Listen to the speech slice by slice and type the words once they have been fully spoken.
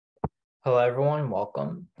Hello, everyone.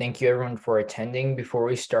 Welcome. Thank you, everyone, for attending. Before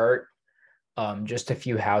we start, just a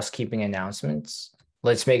few housekeeping announcements.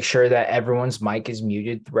 Let's make sure that everyone's mic is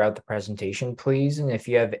muted throughout the presentation, please. And if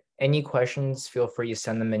you have any questions, feel free to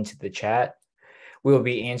send them into the chat. We will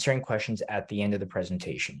be answering questions at the end of the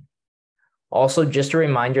presentation. Also, just a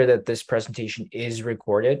reminder that this presentation is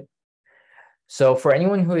recorded. So for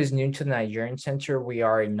anyone who is new to the Nigerian Center, we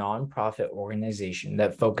are a nonprofit organization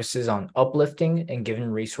that focuses on uplifting and giving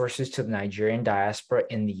resources to the Nigerian diaspora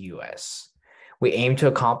in the U.S. We aim to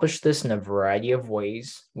accomplish this in a variety of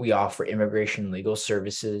ways. We offer immigration legal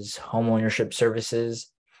services, homeownership services,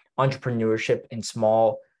 entrepreneurship, and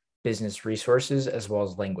small business resources, as well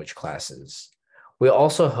as language classes. We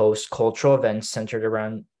also host cultural events centered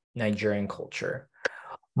around Nigerian culture.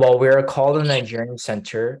 While we are called the Nigerian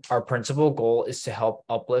Center, our principal goal is to help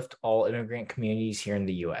uplift all immigrant communities here in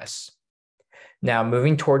the US. Now,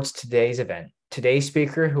 moving towards today's event, today's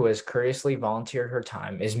speaker who has courteously volunteered her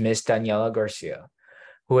time is Ms. Daniela Garcia,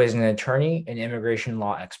 who is an attorney and immigration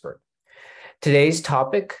law expert. Today's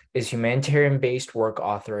topic is humanitarian-based work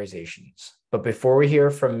authorizations. But before we hear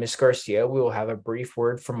from Ms. Garcia, we will have a brief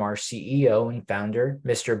word from our CEO and founder,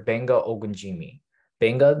 Mr. Benga Ogunjimi.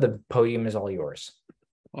 Benga, the podium is all yours.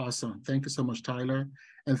 Awesome. Thank you so much, Tyler.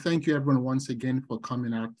 And thank you everyone once again for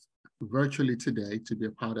coming out virtually today to be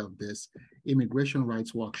a part of this immigration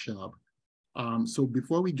rights workshop. So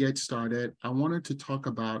before we get started, I wanted to talk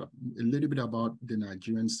about a little bit about the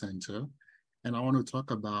Nigerian Center. And I want to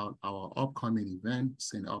talk about our upcoming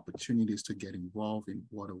events and opportunities to get involved in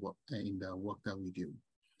the work that we do.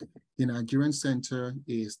 The Nigerian Center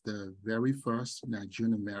is the very first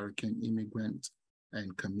Nigerian American immigrant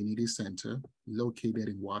and community center located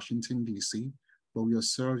in Washington, D.C., but we are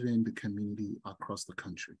serving the community across the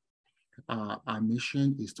country. Our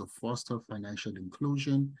mission is to foster financial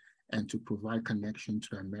inclusion and to provide connection to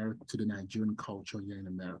the Nigerian culture here in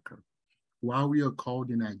America. While we are called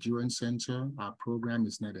the Nigerian Center, our program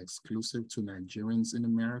is not exclusive to Nigerians in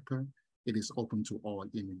America. It is open to all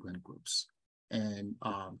immigrant groups. And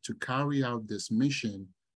to carry out this mission,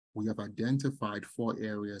 we have identified 4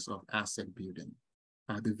 areas of asset building.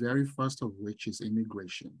 The very first of which is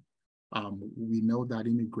immigration. We know that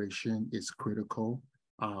immigration is critical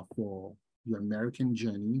for your American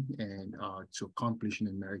journey and to accomplish an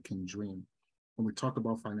American dream. When we talk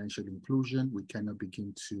about financial inclusion, we cannot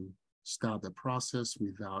begin to start the process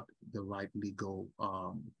without the right legal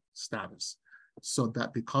status. So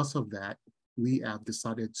that because of that, we have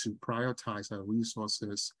decided to prioritize our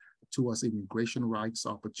resources towards immigration rights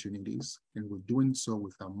opportunities. And we're doing so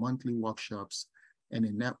with our monthly workshops and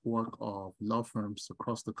a network of law firms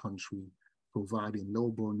across the country providing low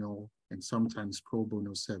bono and sometimes pro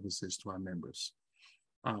bono services to our members.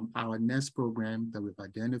 Our next program that we've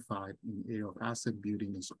identified in the area of asset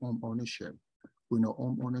building is home ownership. We know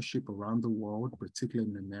home ownership around the world, particularly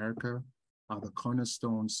in America, are the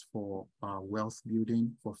cornerstones for wealth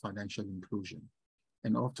building for financial inclusion.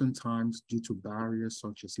 And oftentimes, due to barriers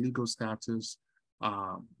such as legal status,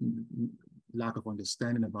 lack of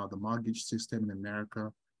understanding about the mortgage system in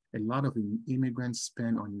America, a lot of immigrants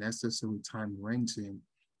spend unnecessary time renting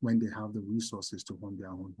when they have the resources to own their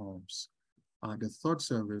own homes. The third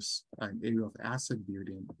service, an area of asset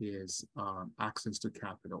building, is access to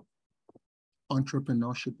capital.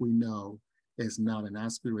 Entrepreneurship, we know, is not an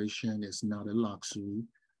aspiration, it's not a luxury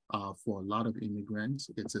for a lot of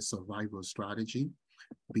immigrants. It's a survival strategy.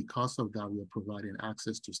 Because of that, we are providing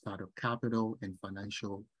access to startup capital and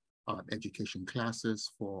financial education classes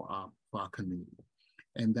for our community.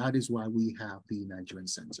 And that is why we have the Nigerian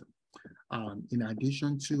Center. In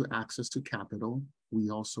addition to access to capital, we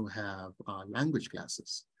also have language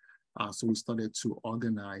classes. So we started to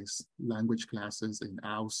organize language classes in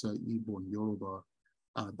Hausa, Igbo, and Yoruba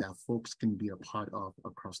that folks can be a part of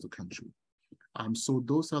across the country. So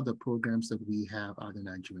those are the programs that we have at the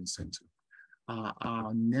Nigerian Center.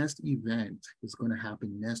 Our next event is going to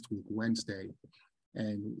happen next week, Wednesday,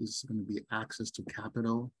 and it's going to be access to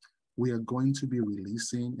capital. We are going to be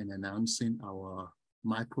releasing and announcing our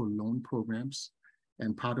micro loan programs.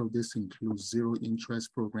 And part of this includes zero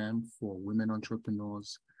interest program for women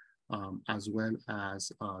entrepreneurs, as well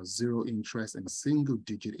as zero interest and single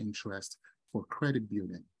digit interest for credit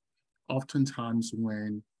building. Oftentimes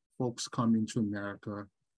when folks come into America,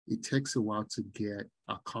 it takes a while to get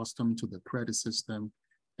accustomed to the credit system.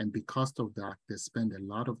 And because of that, they spend a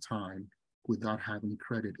lot of time without having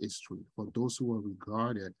credit history. For those who are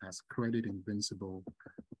regarded as credit invincible,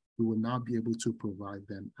 we will not be able to provide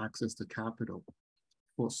them access to capital.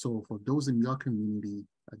 So for those in your community,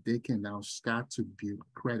 they can now start to build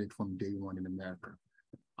credit from day one in America.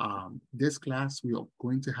 This class, we are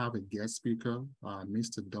going to have a guest speaker,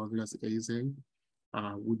 Mr. Douglas Eze,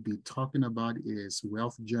 would be talking about his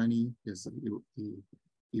wealth journey.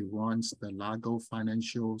 He runs the Lago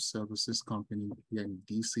Financial Services Company here in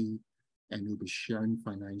DC, and he'll be sharing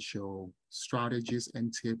financial strategies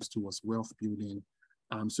and tips towards wealth building.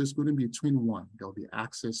 So it's going to be between one. There'll be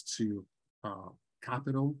access to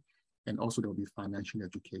capital, and also there'll be financial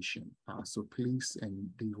education. So please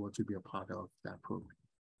endeavor to be a part of that program.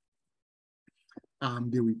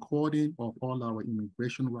 The recording of all our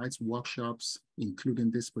immigration rights workshops,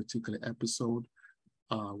 including this particular episode,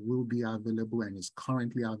 will be available and is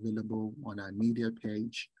currently available on our media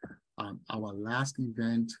page. Our last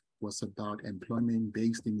event was about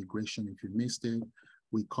employment-based immigration. If you missed it,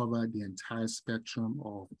 we covered the entire spectrum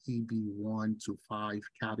of EB1 to 5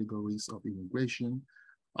 categories of immigration.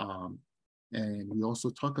 And we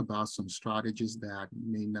also talk about some strategies that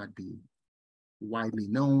may not be widely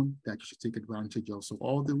known that you should take advantage of. So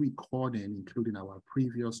all the recording, including our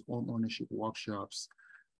previous home ownership workshops,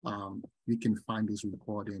 you can find this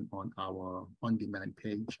recording on our on-demand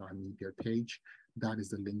page, our media page. That is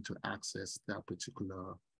the link to access that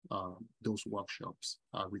particular, those workshops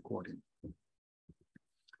recording.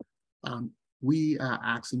 We are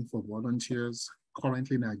asking for volunteers.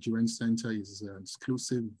 Currently, Nigerian Center is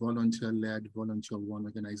exclusive volunteer-led, volunteer-run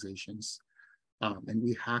organizations. And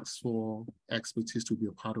we ask for expertise to be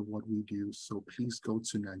a part of what we do. So please go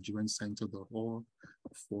to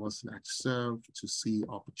nigeriancenter.org/serve to see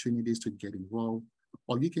opportunities to get involved,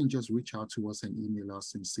 or you can just reach out to us and email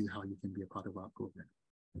us and see how you can be a part of our program.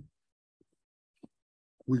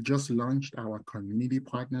 We just launched our Community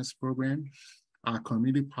Partners Program. Our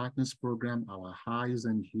Community Partners Program, our eyes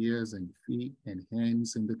and ears and feet and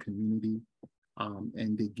hands in the community,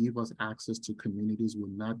 and they give us access to communities we'll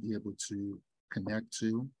not be able to connect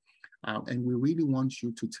to. And we really want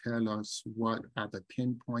you to tell us what are the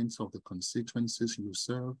pinpoints of the constituencies you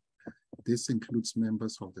serve. This includes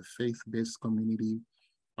members of the faith-based community,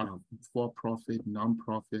 for-profit,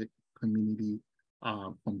 non-profit community,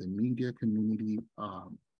 from the media community.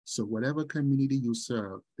 So whatever community you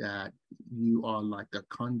serve, that you are like a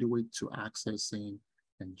conduit to accessing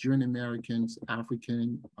Nigerian Americans,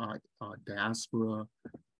 African diaspora,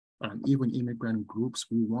 even immigrant groups,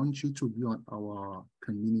 we want you to be on our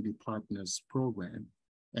Community Partners Program.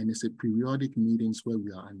 And it's a periodic meetings where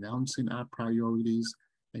we are announcing our priorities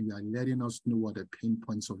and you are letting us know what the pain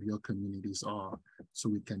points of your communities are so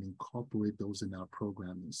we can incorporate those in our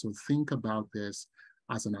programming. So think about this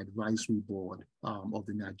as an advisory board of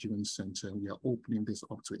the Nigerian Center, and we are opening this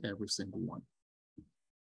up to every single one.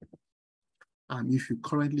 If you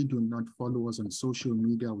currently do not follow us on social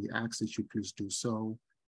media, we ask that you please do so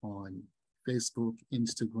on Facebook,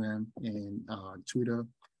 Instagram, and Twitter.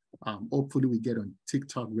 Hopefully we get on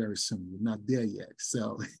TikTok very soon. We're not there yet.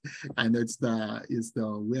 So, and it's the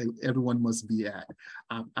where everyone must be at.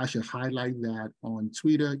 I should highlight that on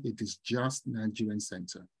Twitter, it is just Nigerian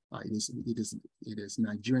Center. It is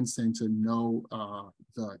Nigerian Center, no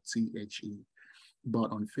the THE.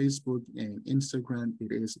 But on Facebook and Instagram,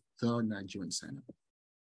 it is the Nigerian Center.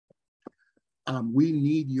 We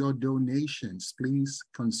need your donations. Please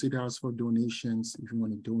consider us for donations. If you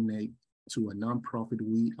want to donate to a nonprofit,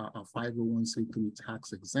 we are a 501c3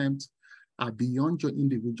 tax exempt. Beyond your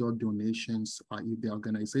individual donations, if the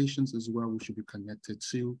organizations as well we should be connected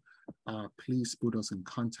to, please put us in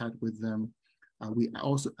contact with them. We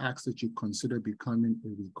also ask that you consider becoming a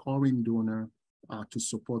recurring donor to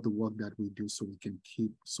support the work that we do so we can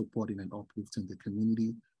keep supporting and uplifting the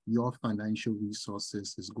community. Your financial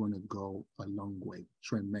resources is going to go a long way,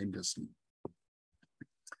 tremendously.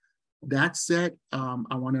 That said,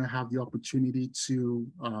 I want to have the opportunity to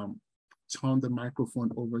turn the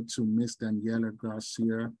microphone over to Ms. Daniela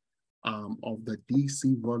Garcia of the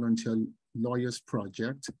DC Volunteer Lawyers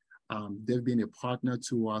Project. They've been a partner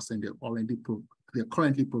to us and they're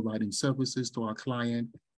currently providing services to our client,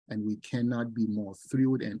 and we cannot be more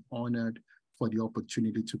thrilled and honored for the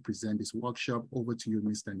opportunity to present this workshop. Over to you,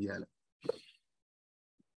 Ms. Daniela.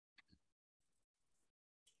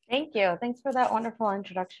 Thank you. Thanks for that wonderful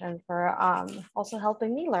introduction, for also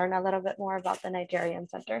helping me learn a little bit more about the Nigerian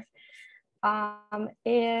Center.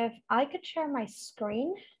 If I could share my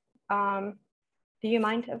screen, do you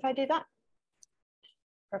mind if I do that?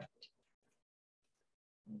 Perfect.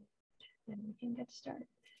 And we can get started.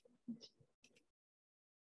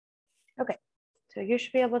 Okay, so you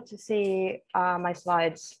should be able to see my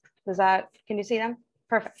slides. Can you see them?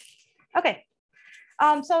 Perfect. Okay,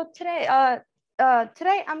 so today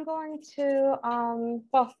I'm going to,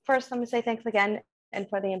 well, first let me say thanks again and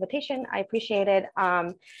for the invitation. I appreciate it.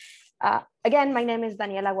 Again, my name is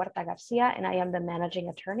Daniela Huerta Garcia, and I am the managing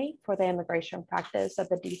attorney for the immigration practice of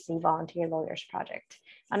the DC Volunteer Lawyers Project,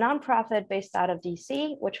 a nonprofit based out of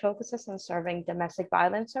DC, which focuses on serving domestic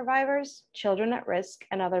violence survivors, children at risk,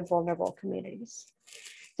 and other vulnerable communities.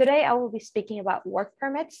 Today, I will be speaking about work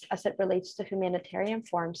permits as it relates to humanitarian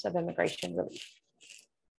forms of immigration relief.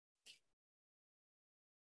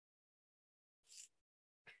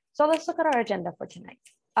 So let's look at our agenda for tonight.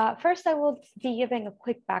 First, I will be giving a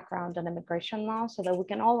quick background on immigration law so that we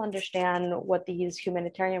can all understand what these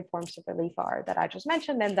humanitarian forms of relief are that I just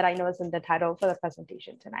mentioned and that I know is in the title for the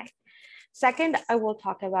presentation tonight. Second, I will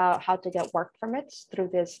talk about how to get work permits through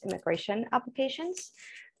these immigration applications.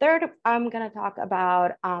 Third, I'm going to talk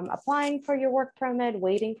about applying for your work permit,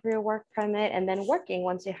 waiting for your work permit, and then working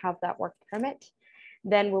once you have that work permit.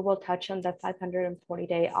 Then we will touch on the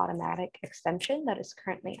 540-day automatic extension that is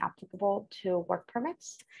currently applicable to work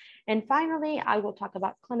permits. And finally, I will talk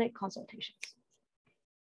about clinic consultations.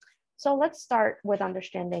 So let's start with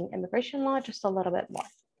understanding immigration law just a little bit more.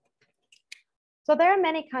 So there are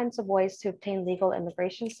many kinds of ways to obtain legal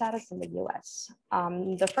immigration status in the US.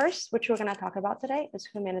 The first, which we're going to talk about today, is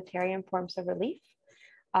humanitarian forms of relief.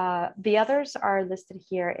 The others are listed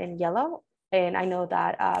here in yellow. And I know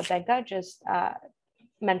that Becca just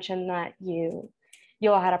mentioned that you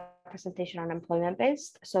all had a presentation on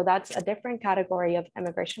employment-based. So that's a different category of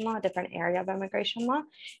immigration law, a different area of immigration law.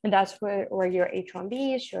 And that's where your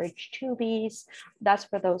H-1Bs, your H-2Bs, that's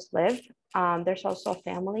where those live. There's also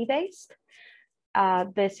family-based.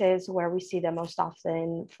 This is where we see the most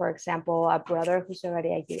often, for example, a brother who's already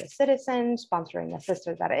a US citizen sponsoring a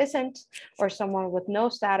sister that isn't, or someone with no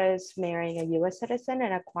status marrying a US citizen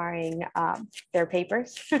and acquiring their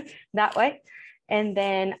papers that way. And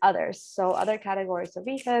then others. So other categories of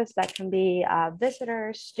visas that can be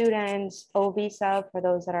visitors, students, O visa for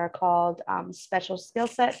those that are called special skill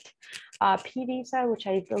set, P visa, which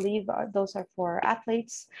I believe those are for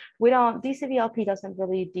athletes. DCVLP doesn't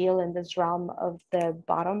really deal in this realm of the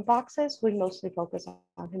bottom boxes. We mostly focus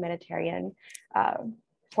on humanitarian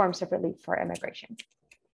forms of relief for immigration.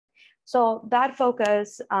 So that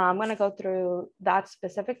focus, I'm going to go through that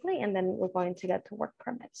specifically, and then we're going to get to work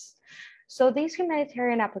permits. So these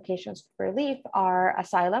humanitarian applications for relief are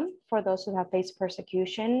asylum for those who have faced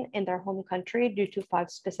persecution in their home country due to 5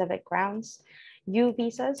 specific grounds, U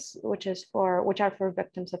visas, which are for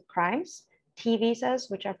victims of crimes, T visas,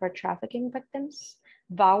 which are for trafficking victims,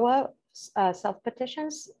 VAWA,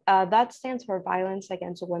 self-petitions, that stands for Violence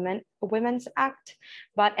Against Women, Women's Act,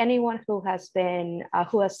 but anyone who has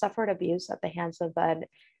suffered abuse at the hands of a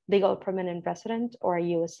legal permanent resident or a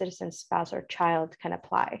US citizen spouse or child can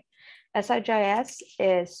apply. SIJS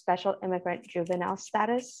is Special Immigrant Juvenile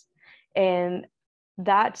Status, and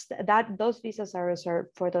those visas are reserved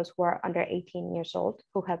for those who are under 18 years old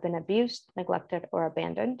who have been abused, neglected, or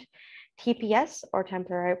abandoned. TPS, or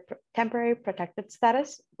temporary protected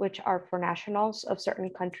status, which are for nationals of certain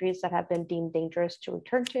countries that have been deemed dangerous to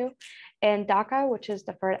return to, and DACA, which is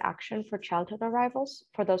deferred action for childhood arrivals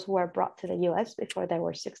for those who were brought to the US before they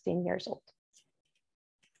were 16 years old.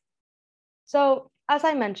 So, as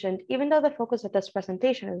I mentioned, even though the focus of this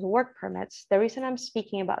presentation is work permits, the reason I'm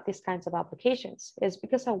speaking about these kinds of applications is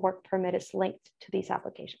because a work permit is linked to these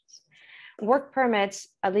applications. Work permits,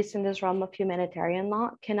 at least in this realm of humanitarian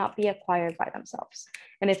law, cannot be acquired by themselves.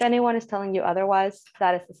 And if anyone is telling you otherwise,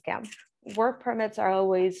 that is a scam. Work permits are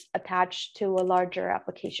always attached to a larger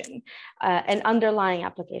application, an underlying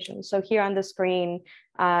application. So here on the screen,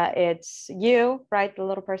 it's you, right? The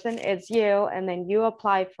little person, it's you, and then you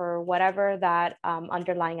apply for whatever that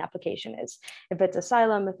underlying application is. If it's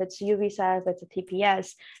asylum, if it's U visa, if it's a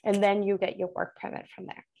TPS, and then you get your work permit from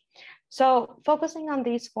there. So focusing on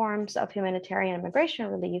these forms of humanitarian immigration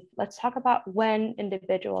relief, let's talk about when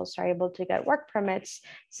individuals are able to get work permits,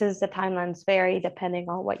 since the timelines vary depending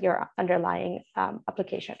on what your underlying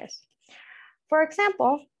application is. For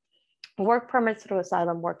example, work permits through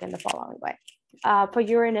asylum work in the following way. For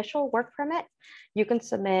your initial work permit, you can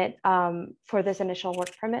submit for this initial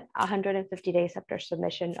work permit 150 days after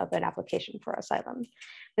submission of an application for asylum.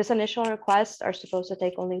 This initial requests are supposed to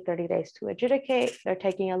take only 30 days to adjudicate. They're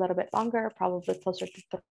taking a little bit longer, probably closer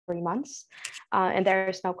to 3 months, and there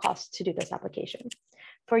is no cost to do this application.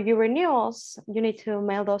 For your renewals, you need to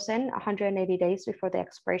mail those in 180 days before the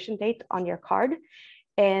expiration date on your card.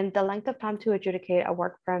 And the length of time to adjudicate a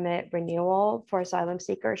work permit renewal for asylum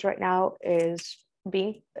seekers right now is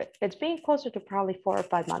being closer to probably 4 or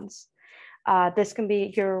 5 months.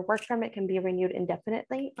 Your work permit can be renewed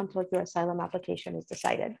indefinitely until your asylum application is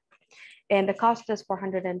decided. And the cost is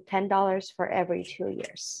 $410 for every 2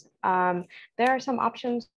 years. There are some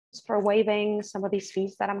options for waiving some of these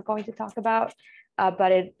fees that I'm going to talk about,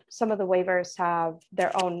 but some of the waivers have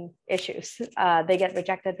their own issues. They get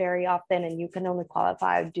rejected very often, and you can only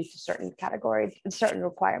qualify due to certain categories and certain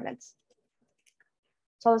requirements.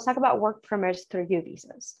 So let's talk about work permits through U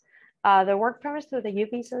visas. The work permits through the U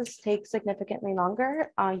visas take significantly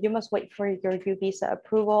longer. You must wait for your U visa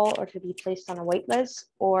approval or to be placed on a wait list,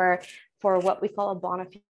 or for what we call a bona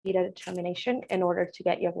fide determination in order to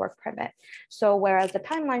get your work permit. So whereas the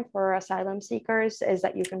timeline for asylum seekers is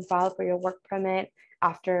that you can file for your work permit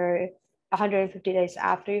after 150 days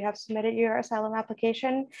after you have submitted your asylum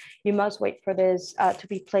application, you must wait for this to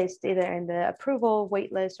be placed either in the approval,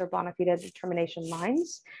 wait list, or bona fide determination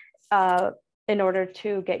lines in order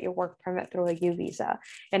to get your work permit through a U visa.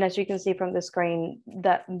 And as you can see from the screen,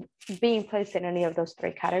 that being placed in any of those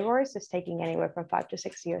three categories is taking anywhere from 5 to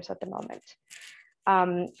 6 years at the moment.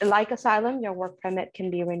 Like asylum, your work permit can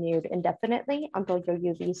be renewed indefinitely until your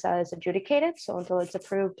U visa is adjudicated, so until it's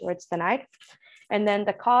approved or it's denied. And then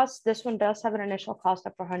the cost, this one does have an initial cost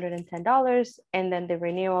of $410, and then the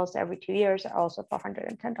renewals every 2 years are also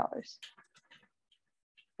 $410.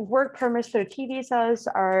 Work permits through T visas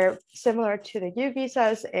are similar to the U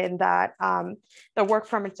visas in that the work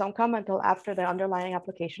permits don't come until after the underlying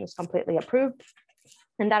application is completely approved.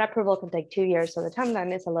 And that approval can take 2 years. So the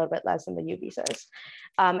timeline is a little bit less than the U visas.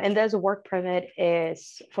 And there's a work permit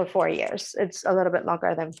is for 4 years. It's a little bit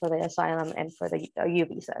longer than for the asylum and for the U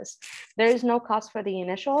visas. There is no cost for the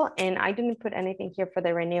initial, and I didn't put anything here for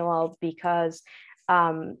the renewal because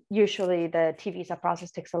usually the T visa process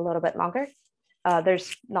takes a little bit longer.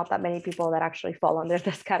 There's not that many people that actually fall under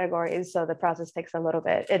this category, so the process takes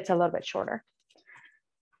it's a little bit shorter.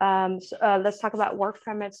 Let's talk about work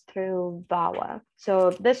permits through VAWA. So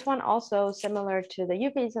this one also similar to the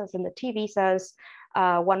U visas and the T visas,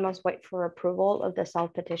 one must wait for approval of the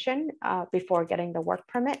self-petition before getting the work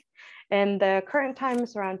permit. And the current time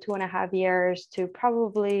is around 2.5 years to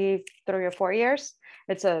probably 3 or 4 years.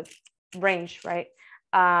 It's a range, right,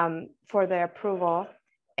 for the approval.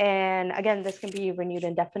 And again, this can be renewed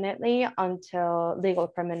indefinitely until legal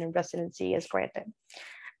permanent residency is granted.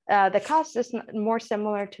 The cost is more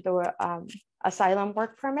similar to the asylum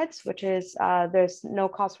work permits, which is there's no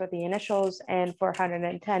cost for the initials and for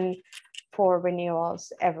 110 for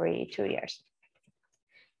renewals every 2 years.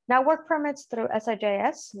 Now, work permits through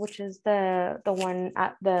SIJS, which is the one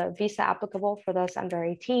at the visa applicable for those under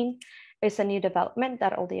 18, is a new development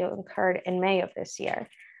that only occurred in May of this year.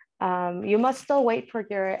 You must still wait for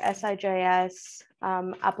your SIJS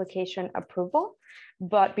application approval.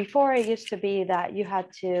 But before it used to be that you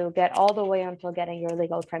had to get all the way until getting your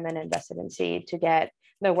legal permanent residency to get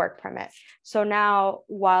the work permit. So now,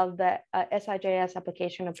 while the SIJS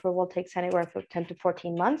application approval takes anywhere from 10 to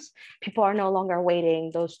 14 months, people are no longer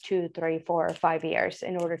waiting those 2, 3, 4, or 5 years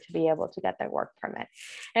in order to be able to get their work permit.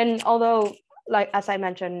 And although, like, as I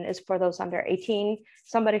mentioned, is for those under 18,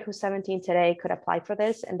 somebody who's 17 today could apply for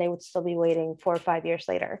this and they would still be waiting 4 or 5 years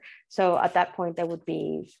later. So at that point, they would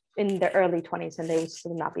be in their early 20s and they would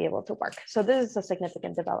still not be able to work. So this is a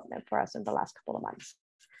significant development for us in the last couple of months.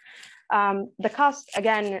 The cost,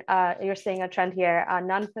 again, you're seeing a trend here,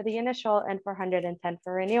 none for the initial and for 110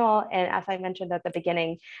 for renewal. And as I mentioned at the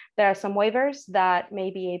beginning, there are some waivers that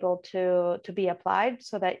may be able to be applied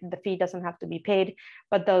so that the fee doesn't have to be paid,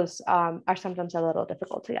 but those are sometimes a little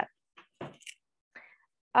difficult to get.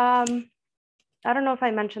 I don't know if I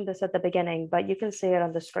mentioned this at the beginning, but you can see it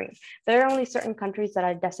on the screen. There are only certain countries that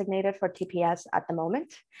are designated for TPS at the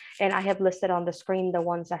moment. And I have listed on the screen the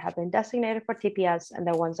ones that have been designated for TPS and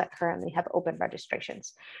the ones that currently have open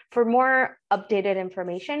registrations. For more updated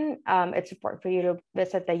information, it's important for you to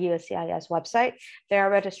visit the USCIS website. There are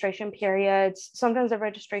registration periods. Sometimes the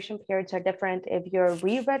registration periods are different if you're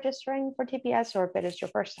re-registering for TPS or if it is your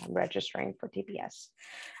first time registering for TPS.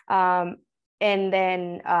 And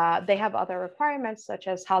then they have other requirements, such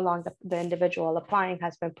as how long the individual applying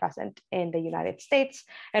has been present in the United States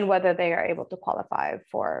and whether they are able to qualify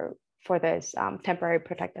for this temporary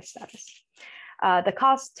protected status. The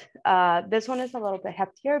cost, this one is a little bit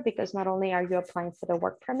heftier because not only are you applying for the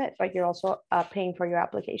work permit, but you're also paying for your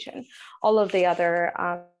application. All of the other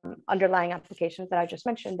underlying applications that I just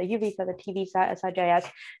mentioned, the U visa, the T visa, SIJS,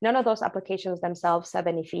 none of those applications themselves have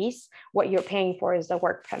any fees. What you're paying for is the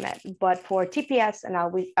work permit. But for TPS, and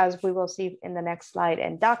as we will see in the next slide,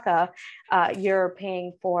 in DACA, you're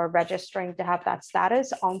paying for registering to have that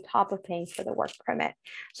status on top of paying for the work permit.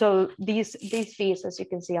 So these fees, as you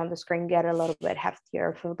can see on the screen, get a little bit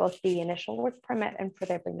heftier for both the initial work permit and for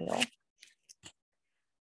their renewal.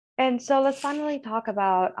 And so let's finally talk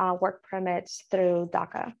about work permits through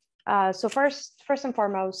DACA. So first and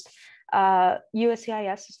foremost,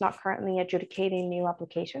 USCIS is not currently adjudicating new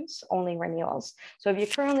applications, only renewals. So if you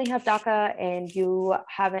currently have DACA and you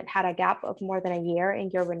haven't had a gap of more than a year in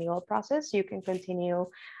your renewal process, you can continue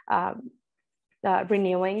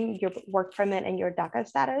renewing your work permit and your DACA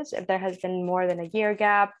status. If there has been more than a year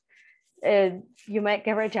gap, you might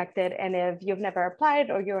get rejected. And if you've never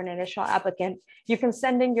applied or you're an initial applicant, you can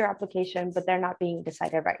send in your application, but they're not being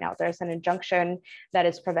decided right now. There's an injunction that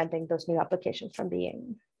is preventing those new applications from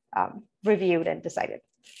being reviewed and decided.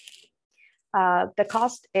 The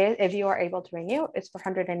cost is, if you are able to renew, is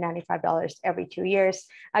 $495 every 2 years.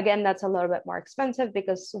 Again, that's a little bit more expensive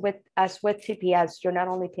because with TPS, you're not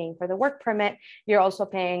only paying for the work permit, you're also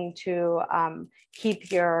paying to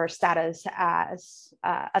keep your status as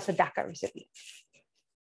a DACA recipient.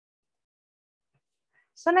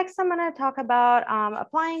 So next I'm going to talk about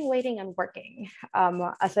applying, waiting, and working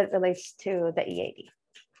as it relates to the EAD.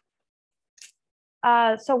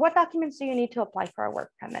 So what documents do you need to apply for a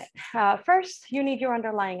work permit? First, you need your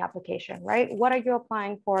underlying application, right? What are you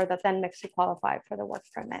applying for that then makes you qualify for the work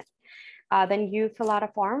permit? Then you fill out a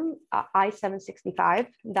form, I-765,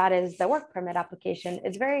 that is the work permit application.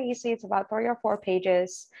 It's very easy, it's about 3 or 4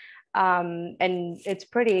 pages, and it's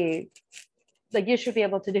pretty, like you should be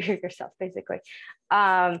able to do it yourself, basically.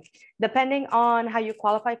 Depending on how you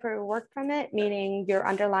qualify for a work permit, meaning your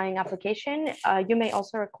underlying application, you may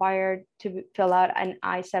also require to fill out an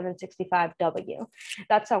I-765W.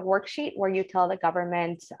 That's a worksheet where you tell the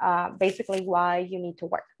government basically why you need to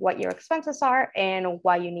work, what your expenses are, and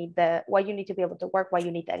why you need to be able to work, why you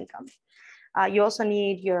need the income. You also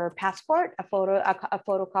need your passport, a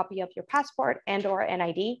photocopy of your passport and or an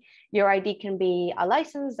ID. Your ID can be a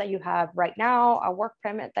license that you have right now, a work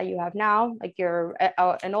permit that you have now, like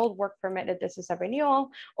an old work permit if this is a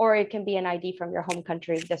renewal, or it can be an ID from your home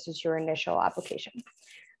country if this is your initial application.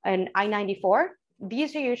 An I-94,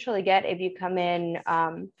 these you usually get if you come in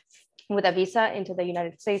with a visa into the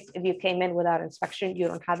United States. If you came in without inspection, you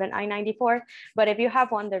don't have an I-94. But if you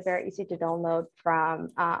have one, they're very easy to download from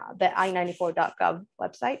the i94.gov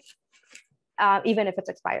website, even if it's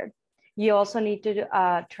expired. You also need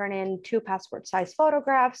to turn in 2 passport-size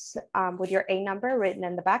photographs with your A number written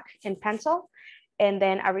in the back in pencil, and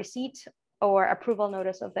then a receipt or approval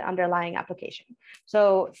notice of the underlying application.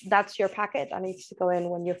 So that's your packet that needs to go in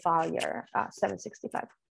when you file your 765.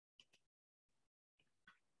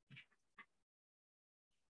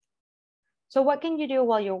 So what can you do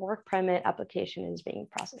while your work permit application is being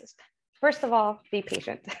processed? First of all, be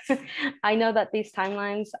patient. I know that these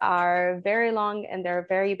timelines are very long and they're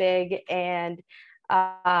very big. And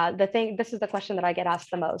this is the question that I get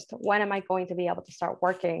asked the most. When am I going to be able to start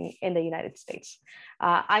working in the United States?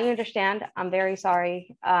 I understand, I'm very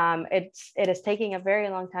sorry. It is taking a very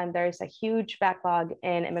long time. There is a huge backlog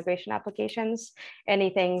in immigration applications,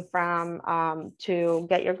 anything from to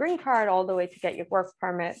get your green card all the way to get your work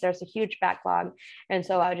permit. There's a huge backlog. And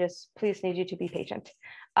so I just please need you to be patient.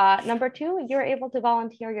 Number 2, you're able to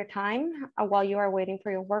volunteer your time while you are waiting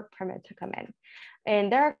for your work permit to come in. And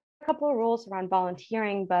there are a couple of rules around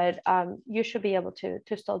volunteering, but you should be able to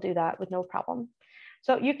still do that with no problem.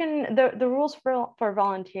 So you can, the rules for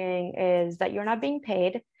volunteering is that you're not being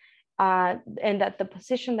paid and that the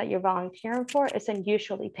position that you're volunteering for is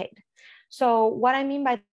unusually paid. So what I mean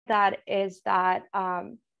by that is that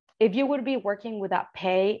if you would be working without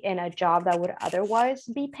pay in a job that would otherwise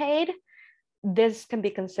be paid, this can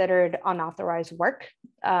be considered unauthorized work,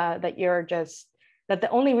 that the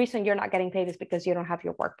only reason you're not getting paid is because you don't have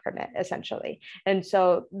your work permit, essentially. And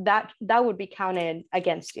so that would be counted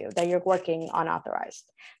against you, that you're working unauthorized.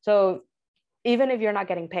 So even if you're not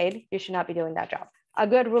getting paid, you should not be doing that job. A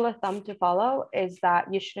good rule of thumb to follow is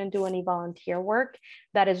that you shouldn't do any volunteer work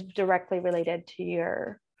that is directly related to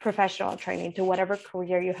your professional training, to whatever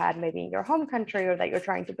career you had maybe in your home country or that you're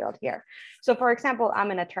trying to build here. So for example, I'm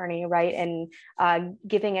an attorney, right? And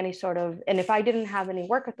giving any sort of, and if I didn't have any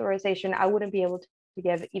work authorization, I wouldn't be able to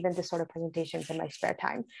give even this sort of presentations in my spare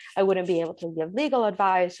time. I wouldn't be able to give legal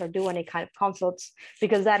advice or do any kind of consults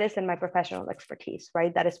because that is in my professional expertise,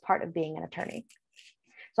 right? That is part of being an attorney.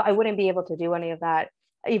 So I wouldn't be able to do any of that,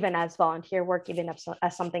 even as volunteer work, even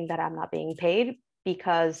as something that I'm not being paid,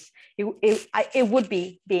 because it would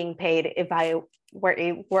be being paid if I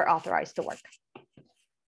were authorized to work.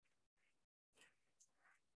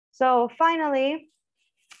 So finally,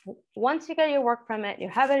 once you get your work permit, you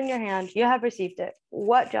have it in your hand, you have received it,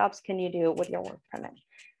 what jobs can you do with your work permit?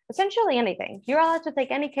 Essentially anything. You're allowed to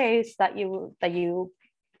take any case that you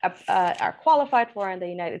are qualified for in the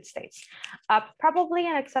United States. Probably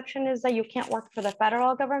an exception is that you can't work for the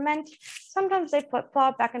federal government. Sometimes they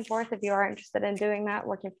flip-flop back and forth if you are interested in doing that,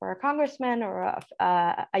 working for a congressman or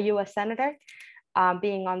a US senator,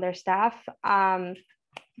 being on their staff.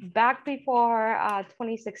 Back before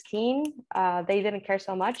 2016, they didn't care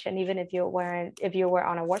so much, and even if you were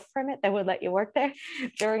on a work permit, they would let you work there.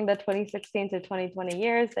 During the 2016 to 2020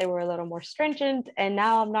 years, they were a little more stringent, and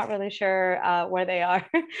now I'm not really sure where they are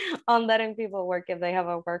on letting people work if they have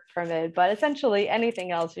a work permit. But essentially,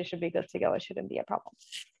 anything else, you should be good to go. It shouldn't be a problem.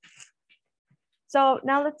 So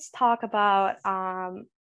now let's talk about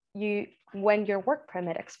when your work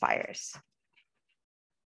permit expires.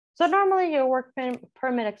 So normally your work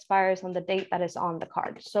permit expires on the date that is on the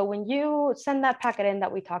card. So when you send that packet in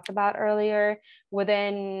that we talked about earlier,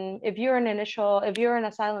 if you're an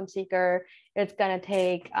asylum seeker, it's going to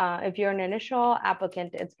take, if you're an initial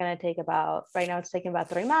applicant, it's going to take right now it's taking about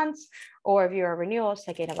 3 months, or if you're a renewal, it's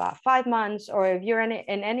taking about 5 months, or if you're in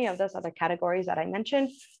any of those other categories that I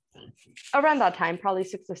mentioned, around that time, probably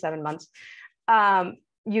 6 to 7 months.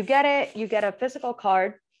 You get a physical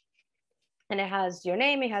card, and it has your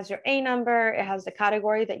name, it has your A number, it has the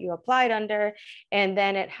category that you applied under, and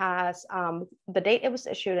then it has the date it was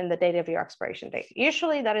issued and the date of your expiration date.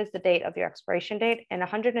 Usually that is the date of your expiration date, and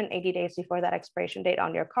 180 days before that expiration date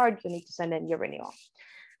on your card, you need to send in your renewal.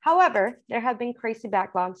 However, there have been crazy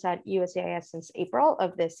backlogs at USCIS since April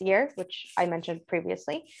of this year, which I mentioned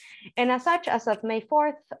previously. And as such, as of May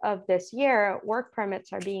 4th of this year, work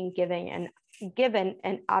permits are being given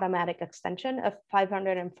an automatic extension of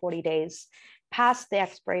 540 days past the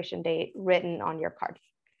expiration date written on your card.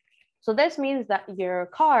 So this means that your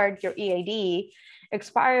card, your EAD,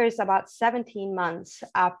 expires about 17 months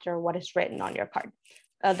after what is written on your card.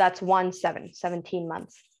 That's 17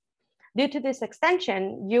 months. Due to this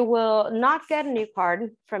extension, you will not get a new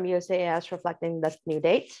card from USCIS reflecting this new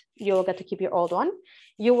date. You will get to keep your old one.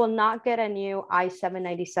 You will not get a new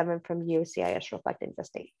I-797 from USCIS reflecting this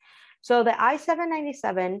date. So the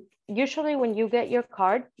I-797, usually when you get your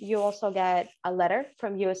card, you also get a letter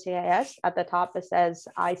from USCIS. At the top, it says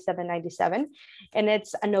I-797, and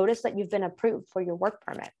it's a notice that you've been approved for your work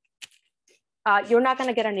permit. You're not going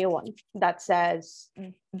to get a new one that says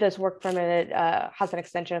this work permit has an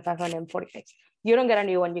extension of 540 days. You don't get a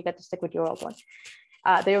new one. You get to stick with your old one,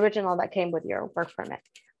 the original that came with your work permit.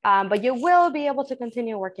 But you will be able to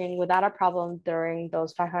continue working without a problem during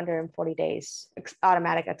those 540 days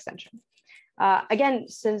automatic extension. Again,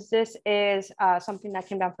 since this is something that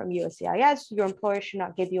came down from USCIS, your employer should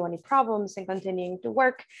not give you any problems in continuing to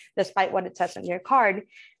work despite what it says on your card.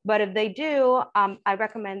 But if they do, I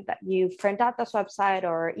recommend that you print out this website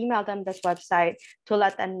or email them this website to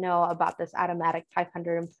let them know about this automatic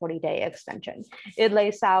 540-day extension. It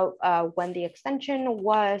lays out when the extension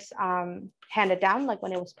was handed down, like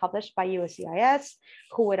when it was published by USCIS,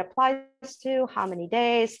 who it applies to, how many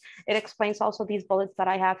days. It explains also these bullets that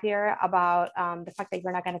I have here about the fact that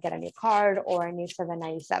you're not going to get a new card or a new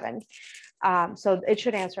 797. So it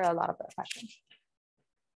should answer a lot of the questions.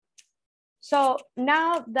 So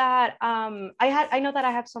now that I know that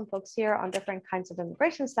I have some folks here on different kinds of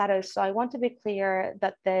immigration status, so I want to be clear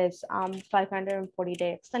that this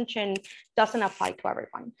 540-day extension doesn't apply to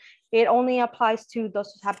everyone. It only applies to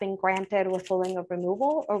those who have been granted withholding of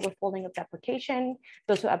removal or withholding of deportation,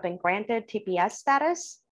 those who have been granted TPS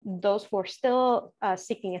status, those who are still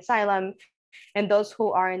seeking asylum, and those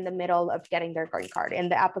who are in the middle of getting their green card, in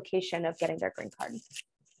the application of getting their green card.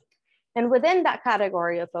 And within that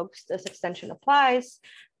category of folks, this extension applies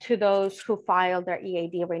to those who filed their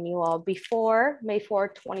EAD renewal before May 4,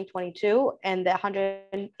 2022, and the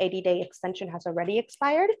 180-day extension has already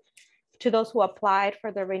expired. To those who applied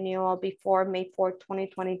for the renewal before May 4,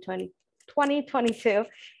 2022,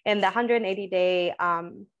 and the 180-day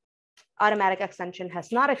automatic extension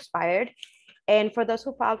has not expired. And for those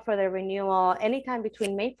who filed for their renewal anytime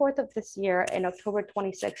between May 4th of this year and October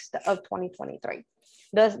 26th of 2023.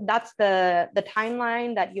 That's the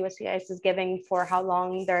timeline that USCIS is giving for how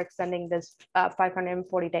long they're extending this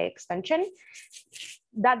 540-day extension.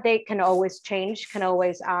 That date can always change, can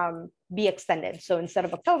always be extended. So instead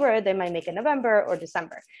of October, they might make it November or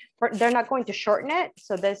December. They're not going to shorten it.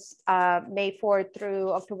 So this May 4th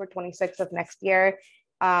through October 26th of next year,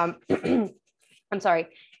 I'm sorry,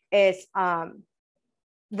 is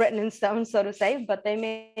written in stone, so to say, but they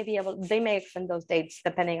may extend those dates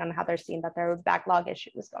depending on how they're seeing that their backlog issue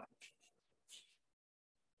is going.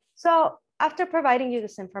 So after providing you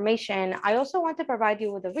this information, I also want to provide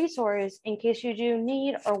you with a resource in case you do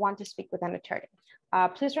need or want to speak with an attorney.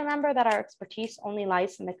 Please remember that our expertise only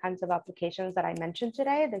lies in the kinds of applications that I mentioned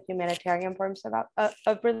today, the humanitarian forms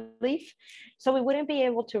of relief. So we wouldn't be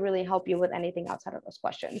able to really help you with anything outside of those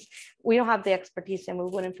questions. We don't have the expertise and we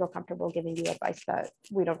wouldn't feel comfortable giving you advice that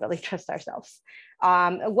we don't really trust ourselves.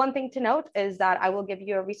 One thing to note is that I will give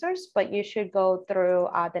you a resource, but you should go through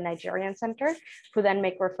the Nigerian Center, who then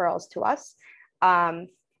make referrals to us.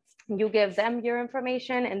 You give them your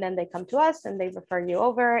information and then they come to us and they refer you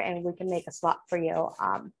over and we can make a slot for you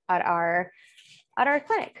at our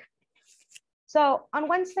clinic. So on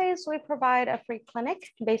Wednesdays, we provide a free clinic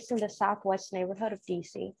based in the Southwest neighborhood of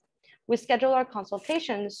DC. We schedule our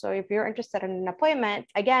consultations. So if you're interested in an appointment,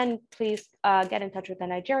 again, please get in touch with the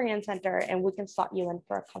Nigerian Center and we can slot you in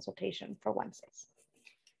for a consultation for Wednesdays.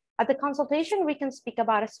 At the consultation, we can speak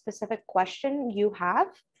about a specific question you have,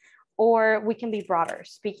 or we can be broader,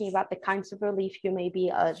 speaking about the kinds of relief you may be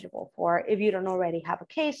eligible for if you don't already have a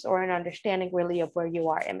case or an understanding really of where you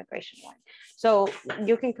are immigration-wise. So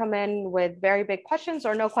you can come in with very big questions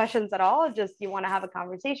or no questions at all, just you want to have a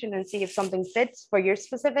conversation and see if something fits for your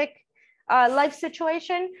specific life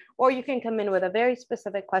situation, or you can come in with a very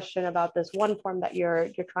specific question about this one form that you're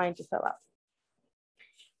trying to fill out.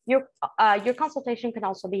 Your consultation can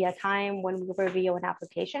also be a time when we review an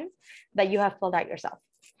application that you have filled out yourself.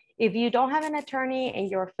 If you don't have an attorney and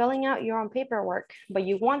you're filling out your own paperwork, but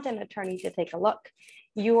you want an attorney to take a look,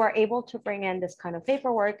 you are able to bring in this kind of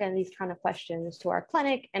paperwork and these kind of questions to our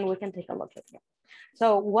clinic and we can take a look at you.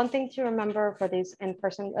 So one thing to remember for these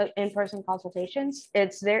in-person consultations,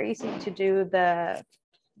 it's very easy to do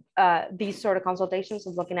these sort of consultations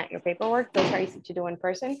of looking at your paperwork. Those are easy to do in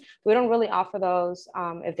person. We don't really offer those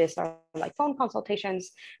if these are like phone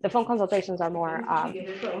consultations. The phone consultations are more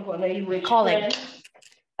calling.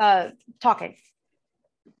 Talking.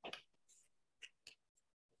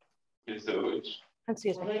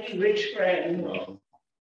 Excuse me.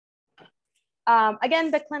 Again,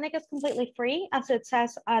 the clinic is completely free, as it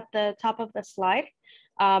says at the top of the slide,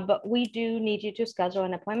 but we do need you to schedule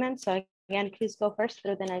an appointment. So again, please go first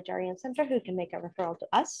through the Nigerian Center, who can make a referral to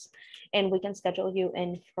us, and we can schedule you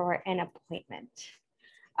in for an appointment.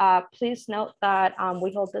 Please note that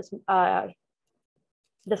we hold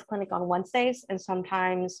this clinic on Wednesdays, and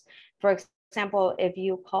sometimes, for example, if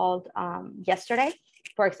you called yesterday,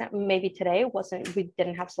 for example, maybe today we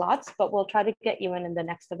didn't have slots, but we'll try to get you in the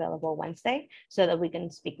next available Wednesday so that we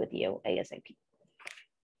can speak with you ASAP.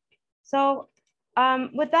 So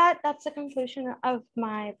with that, that's the conclusion of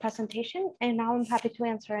my presentation, and now I'm happy to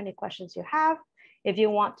answer any questions you have, if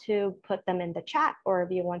you want to put them in the chat or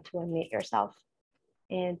if you want to unmute yourself.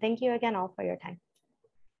 And thank you again all for your time.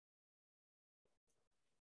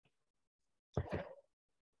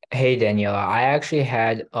 Hey, Daniela, I actually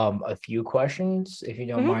had a few questions, if you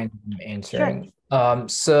don't mind answering. Sure.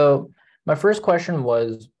 So my first question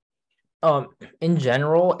was, in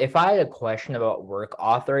general, if I had a question about work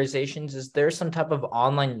authorizations, is there some type of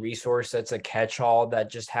online resource that's a catch-all that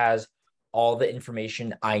just has all the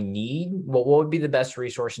information I need? What would be the best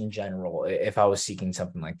resource in general if I was seeking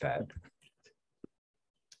something like that?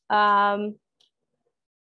 A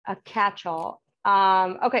catch-all.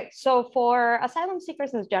 Okay, so for asylum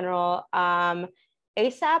seekers in general,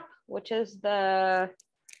 ASAP, which is the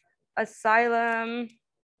asylum,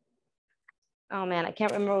 oh man, I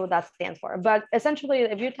can't remember what that stands for, but essentially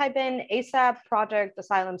if you type in ASAP Project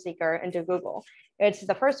Asylum Seeker into Google, it's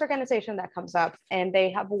the first organization that comes up, and they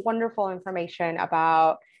have wonderful information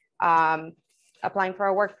about applying for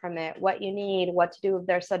a work permit, what you need, what to do if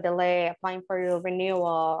there's a delay, applying for your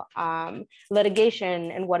renewal, litigation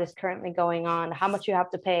and what is currently going on, how much you have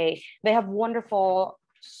to pay. They have wonderful,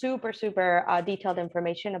 super detailed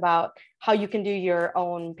information about how you can do your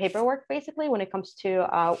own paperwork, basically, when it comes to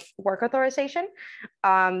work authorization.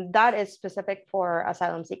 That is specific for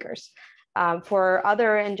asylum seekers. For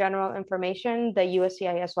other in general information, the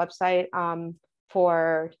USCIS website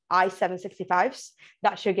for I-765s,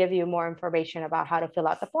 that should give you more information about how to fill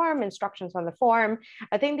out the form, instructions on the form.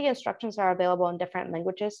 I think the instructions are available in different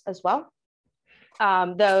languages as well.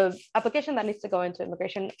 The application that needs to go into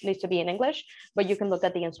immigration needs to be in English, but you can look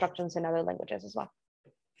at the instructions in other languages as well.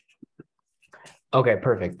 Okay,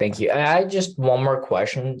 perfect. Thank you. I had just one more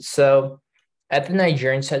question. So at the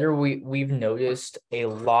Nigerian Center, we've noticed a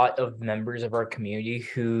lot of members of our community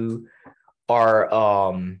who are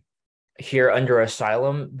here under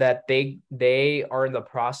asylum, that they are in the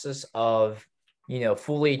process of,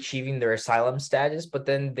 fully achieving their asylum status, but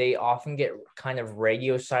then they often get kind of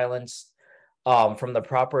radio silence from the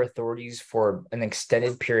proper authorities for an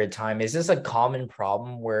extended period of time. Is this a common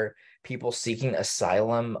problem where people seeking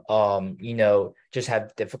asylum, just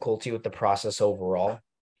have difficulty with the process overall?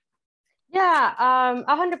 Yeah,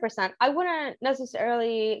 100%. I wouldn't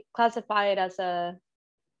necessarily classify it as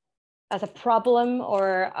a problem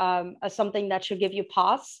or as something that should give you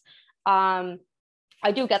pause.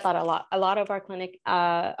 I do get that a lot. A lot of our clinic,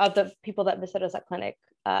 of the people that visit us at clinic,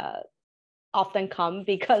 often come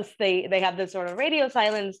because they have this sort of radio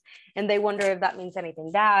silence and they wonder if that means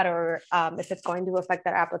anything bad or if it's going to affect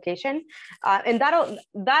their application. And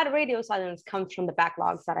that radio silence comes from the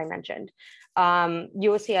backlogs that I mentioned.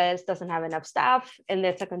 USCIS doesn't have enough staff and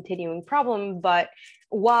it's a continuing problem, but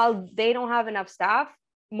while they don't have enough staff,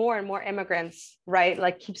 more and more immigrants, right,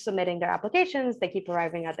 like keep submitting their applications, they keep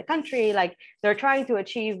arriving at the country, like they're trying to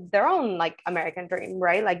achieve their own like American dream,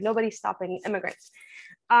 right? Like nobody's stopping immigrants.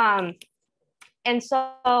 And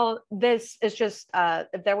so this is just,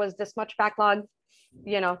 if there was this much backlog,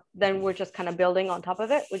 then we're just kind of building on top of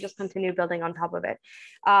it. We just continue building on top of it.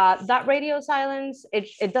 That radio silence,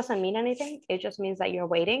 it doesn't mean anything. It just means that you're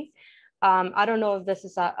waiting. I don't know if this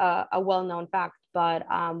is a well-known fact, but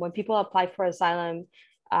when people apply for asylum,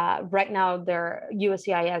 right now their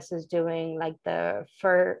USCIS is doing like the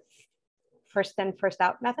first in, first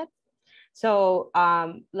out method. So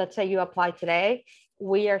let's say you apply today,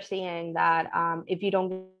 we are seeing that if you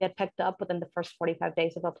don't get picked up within the first 45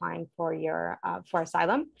 days of applying for your for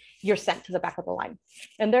asylum, you're sent to the back of the line.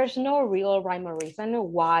 And there's no real rhyme or reason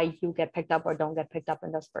why you get picked up or don't get picked up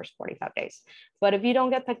in those first 45 days. But if you don't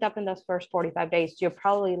get picked up in those first 45 days, you're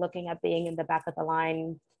probably looking at being in the back of the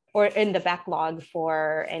line or in the backlog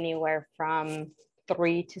for anywhere from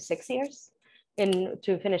 3 to 6 years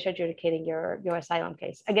to finish adjudicating your asylum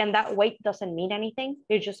case. Again, that wait doesn't mean anything.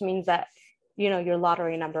 It just means that your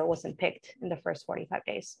lottery number wasn't picked in the first 45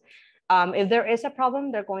 days. If there is a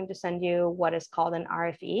problem, they're going to send you what is called an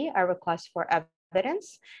RFE, a request for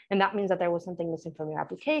evidence. And that means that there was something missing from your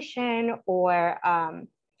application, or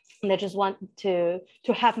they just want to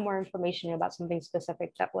have more information about something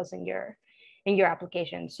specific that was in your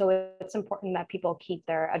application. So it's important that people keep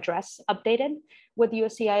their address updated with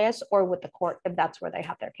USCIS or with the court if that's where they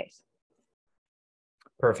have their case.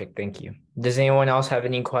 Perfect, thank you. Does anyone else have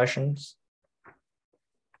any questions?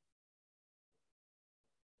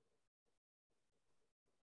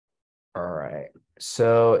 All right,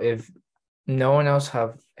 so if no one else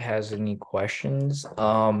has any questions,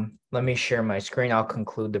 let me share my screen. I'll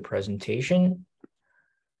conclude the presentation.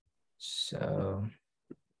 So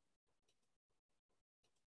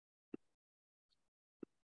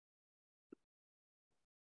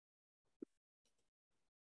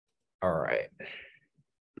all right.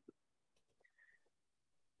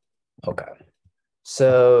 Okay.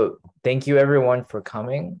 So thank you everyone for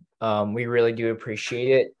coming. We really do appreciate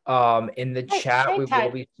it. In the chat, we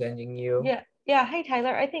will be sending you. Yeah. Hey,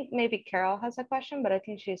 Tyler, I think maybe Carol has a question, but I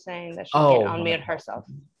think she's saying that she can't unmute herself.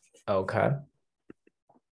 Okay.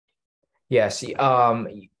 Yes.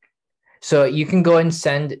 So you can go and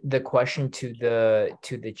send the question to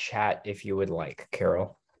the chat if you would like,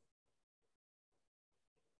 Carol.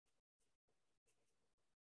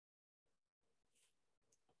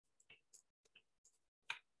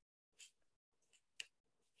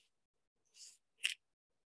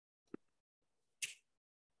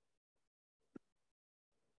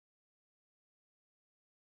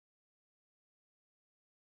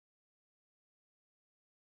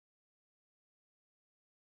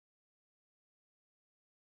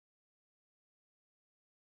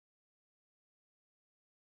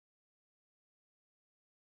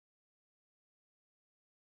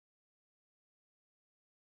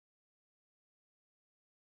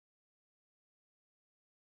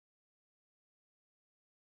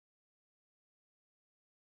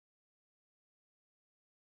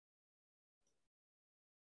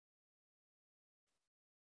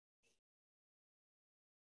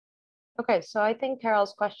 Okay, so I think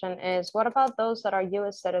Carol's question is, what about those that are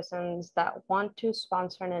US citizens that want to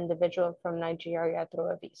sponsor an individual from Nigeria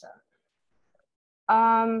through a visa?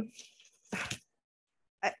 I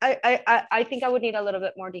think I would need a little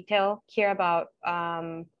bit more detail here about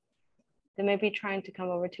they may be trying to come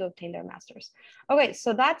over to obtain their master's. Okay,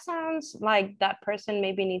 so that sounds like that person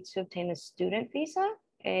maybe needs to obtain a student visa,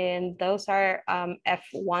 and those are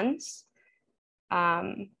F1s.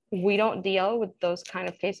 We don't deal with those kind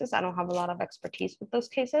of cases. I don't have a lot of expertise with those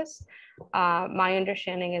cases. My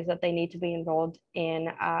understanding is that they need to be enrolled in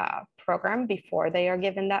a program before they are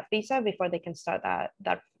given that visa, before they can start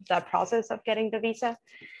that process of getting the visa.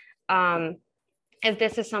 If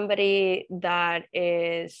this is somebody that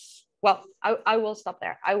is, well, I will stop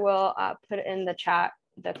there. I will put in the chat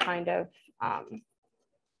the kind of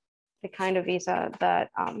visa that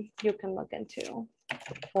you can look into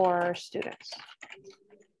for students.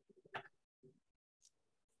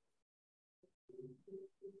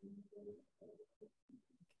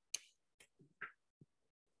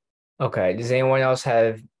 Okay, does anyone else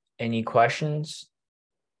have any questions?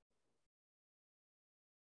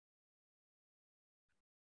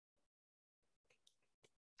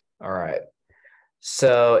 All right.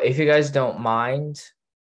 So if you guys don't mind,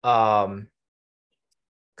 could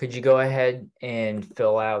you go ahead and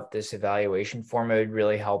fill out this evaluation form? It would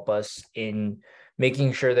really help us in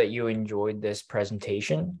making sure that you enjoyed this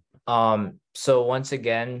presentation. So once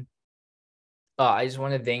again, I just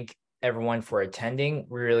want to thank everyone for attending.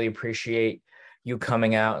 We really appreciate you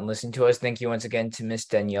coming out and listening to us. Thank you once again to Miss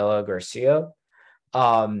Daniela Garcia.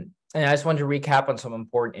 And I just wanted to recap on some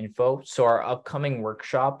important info. So our upcoming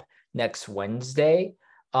workshop next Wednesday,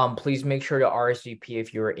 please make sure to RSVP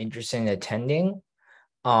if you are interested in attending.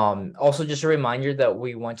 Also just a reminder that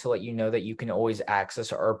we want to let you know that you can always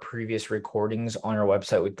access our previous recordings on our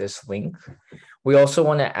website with this link. We also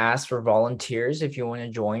want to ask for volunteers. If you want to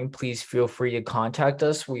join, please feel free to contact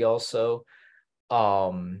us. We also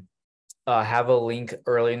have a link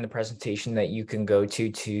early in the presentation that you can go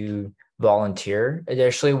to volunteer.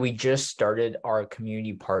 Additionally, we just started our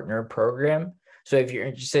community partner program. So if you're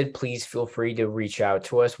interested, please feel free to reach out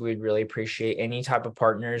to us. We'd really appreciate any type of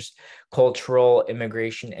partners, cultural,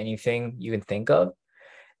 immigration, anything you can think of.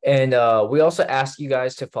 And we also ask you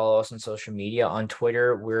guys to follow us on social media. On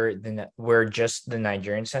Twitter, we're just the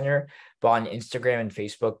Nigerian Center, but on Instagram and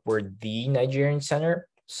Facebook, we're the Nigerian Center.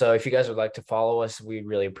 So if you guys would like to follow us, we'd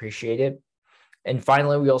really appreciate it. And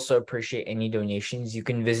finally, we also appreciate any donations. You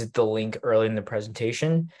can visit the link early in the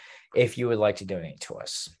presentation if you would like to donate to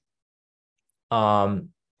us.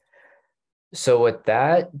 So with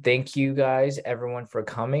that, thank you guys, everyone, for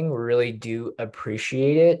coming. We really do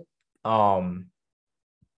appreciate it.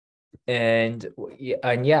 And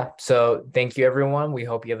yeah, so thank you, everyone. We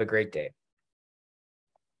hope you have a great day.